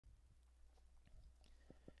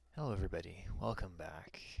Hello everybody, welcome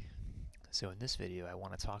back. So in this video I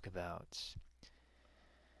want to talk about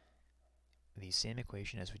the same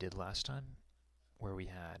equation as we did last time, where we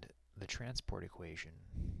had the transport equation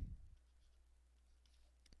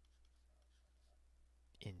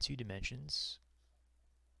in 2 dimensions,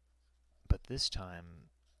 but this time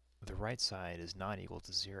the right side is not equal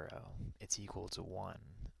to 0, it's equal to 1.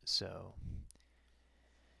 So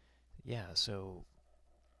yeah, so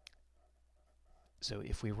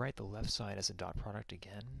if we write the left side as a dot product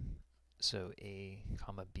again, so a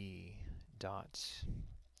comma b dot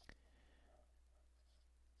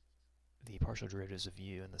the partial derivatives of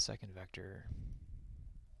u in the second vector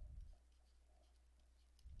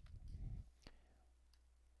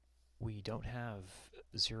we don't have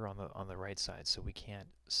 0 on the right side, so we can't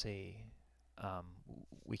say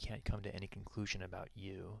we can't come to any conclusion about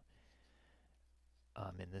u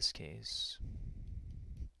in this case.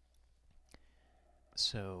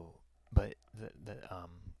 So, but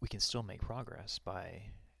we can still make progress by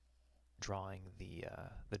drawing the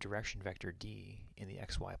direction vector d in the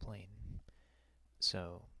xy plane.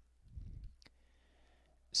 So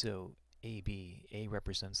A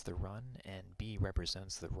represents the run and B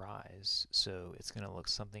represents the rise, so it's going to look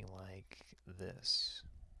something like this.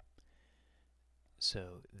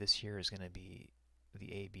 So this here is going to be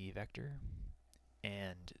the AB vector,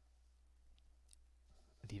 and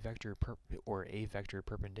the vector a vector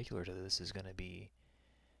perpendicular to this is going to be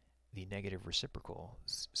the negative reciprocal.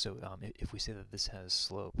 So if we say that this has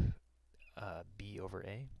slope b over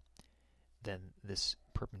a, then this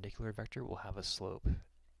perpendicular vector will have a slope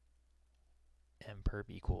m perp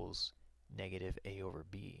equals negative a over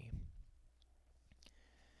b.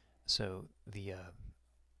 So the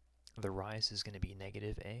rise is going to be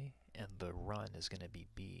negative a, and the run is going to be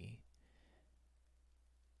b.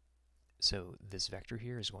 So this vector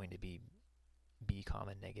here is going to be b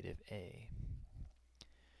comma negative a.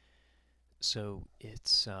 So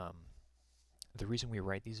it's the reason we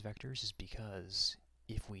write these vectors is because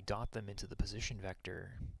if we dot them into the position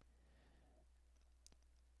vector,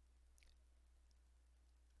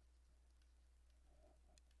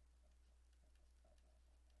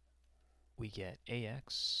 we get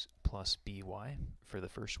ax plus by for the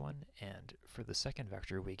first one, and for the second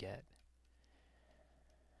vector we get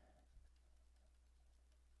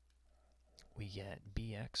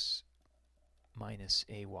bx minus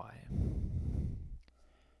ay.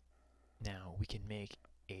 Now we can make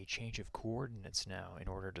a change of coordinates now in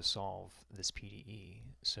order to solve this PDE.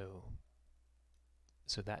 So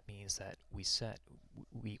that means that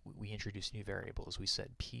we introduce new variables. We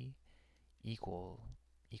set p equals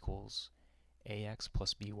ax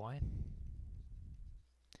plus by,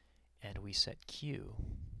 and we set q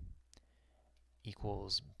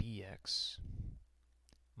equals bx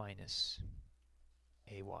minus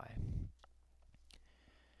ay.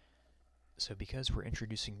 So because we're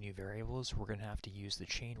introducing new variables, we're going to have to use the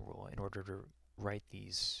chain rule in order to write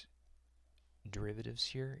these derivatives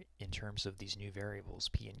here in terms of these new variables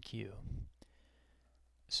p and q.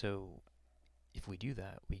 So if we do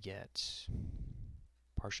that, we get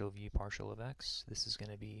partial of u partial of x. This is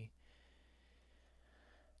going to be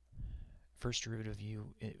first derivative of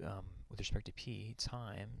u with respect to p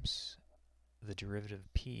times the derivative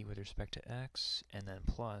of p with respect to x, and then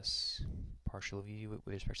plus partial of u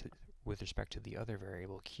with respect to the other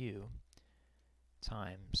variable q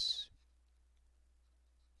times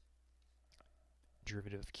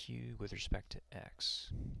derivative of q with respect to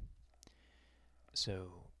x.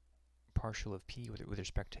 So partial of p with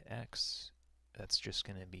respect to x, that's just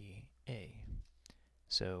going to be a.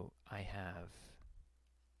 So I have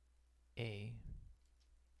a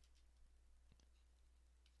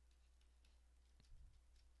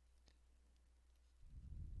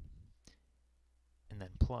and then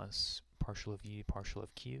plus partial of u partial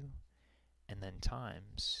of q, and then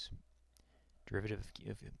times the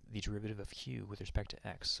derivative of q with respect to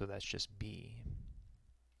x, so that's just b.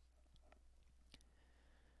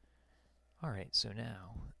 Alright, so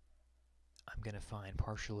now I'm going to find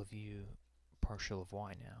partial of u partial of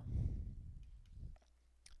y now.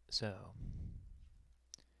 So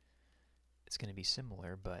it's going to be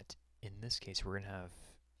similar, but in this case we're going to have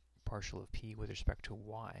partial of p with respect to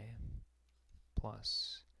y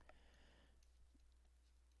plus.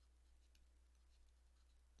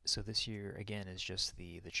 So this here again is just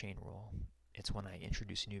the chain rule. It's when I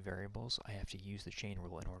introduce new variables, I have to use the chain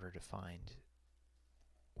rule in order to find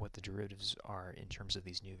what the derivatives are in terms of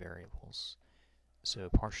these new variables. So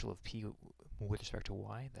partial of p with respect to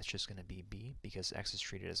y, that's just going to be b, because x is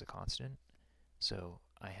treated as a constant. So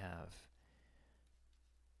I have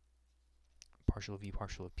partial of u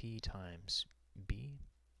partial of p times b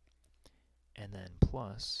and then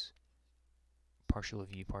plus partial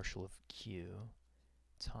of u partial of q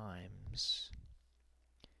times,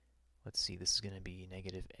 let's see, this is going to be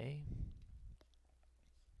negative a.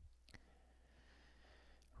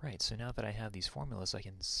 Right, so now that I have these formulas, I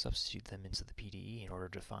can substitute them into the PDE in order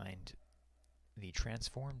to find the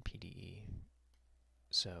transformed PDE.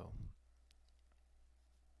 So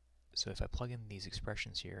if I plug in these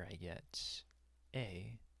expressions here, I get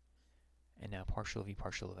a, and now partial of u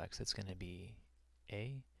partial of x, that's going to be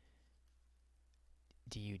a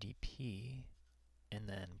du dp, and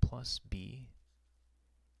then plus b,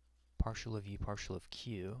 partial of u partial of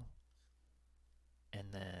q, and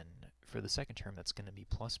then for the second term, that's going to be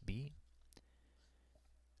plus b.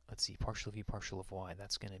 Let's see, partial of u partial of y,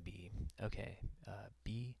 that's going to be, okay,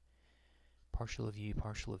 b partial of u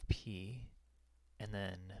partial of p, and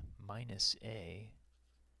then minus a.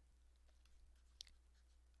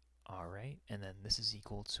 Alright, and then this is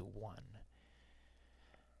equal to 1.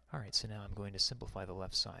 Alright, so now I'm going to simplify the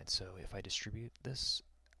left side. So if I distribute this,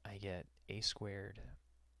 I get a squared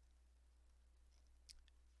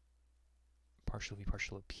partial v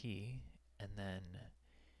partial of p, and then,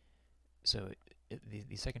 so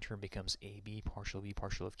the second term becomes ab partial v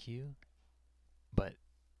partial of q, but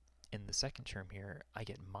in the second term here, I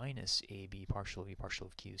get minus ab partial v partial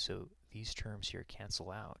of q, so these terms here cancel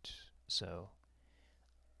out, so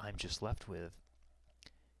I'm just left with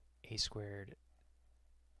a squared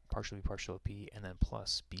partial v partial of p, and then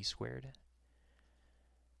plus b squared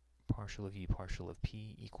partial of u partial of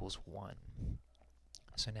p equals 1.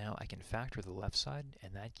 So now I can factor the left side,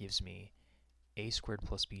 and that gives me a squared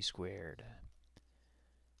plus b squared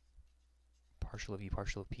partial of u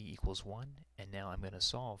partial of p equals 1, and now I'm going to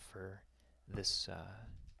solve for this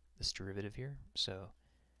this derivative here. So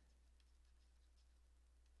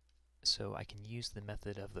I can use the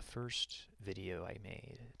method of the first video I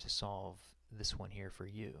made to solve this one here for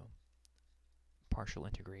u, partial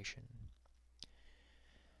integration.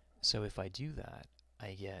 So if I do that,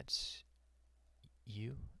 I get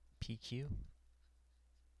u pq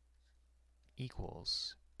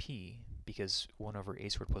equals p, because 1 over a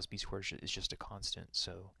squared plus b squared is just a constant,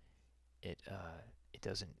 so it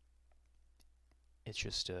doesn't, it's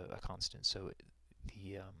just a constant, so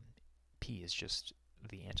the p is just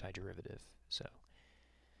the antiderivative. So,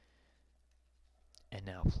 and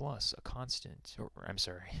now plus a constant, or I'm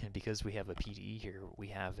sorry, because we have a PDE here, we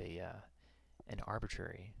have a an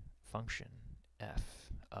arbitrary function f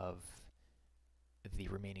of the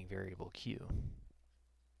remaining variable q.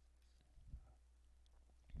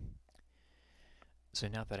 So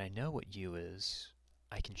now that I know what u is,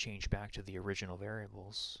 I can change back to the original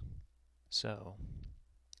variables. So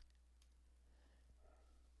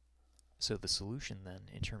the solution then,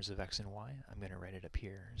 in terms of x and y, I'm going to write it up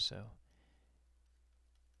here. So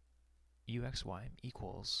uxy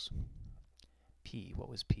equals p. What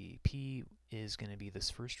was p? P is going to be this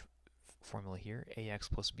first formula here, ax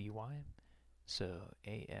plus by. So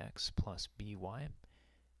ax plus by,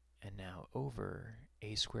 and now over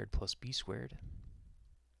a squared plus b squared,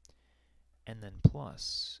 and then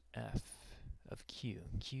plus f of q.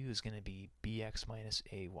 Q is going to be bx minus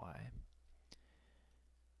ay.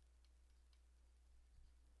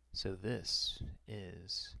 So this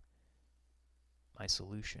is my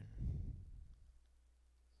solution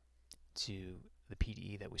to the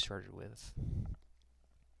PDE that we started with.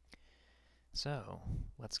 So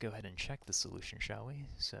let's go ahead and check the solution, shall we?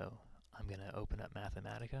 So I'm going to open up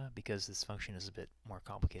Mathematica, because this function is a bit more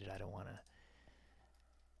complicated. I don't want to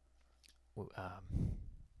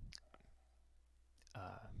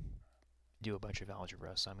do a bunch of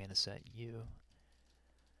algebra, so I'm going to set u.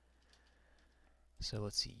 So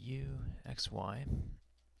let's see, u xy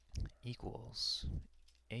equals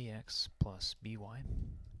ax plus by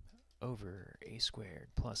over a squared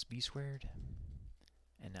plus b squared,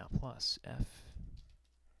 and now plus f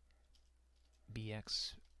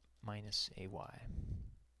bx minus ay.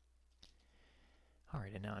 All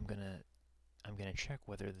right, and now I'm gonna check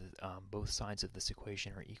whether the, both sides of this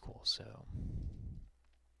equation are equal. So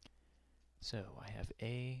I have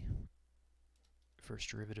a first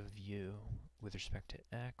derivative of u with respect to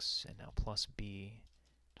x, and now plus b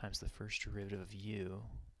times the first derivative of u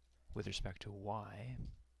with respect to y.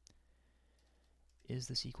 Is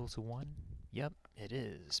this equal to 1? Yep, it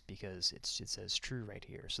is, because it says true right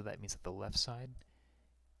here. So that means that the left side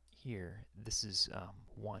here, this is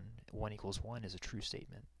 1. 1 equals 1 is a true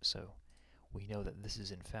statement. So we know that this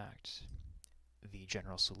is, in fact, the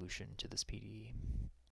general solution to this PDE.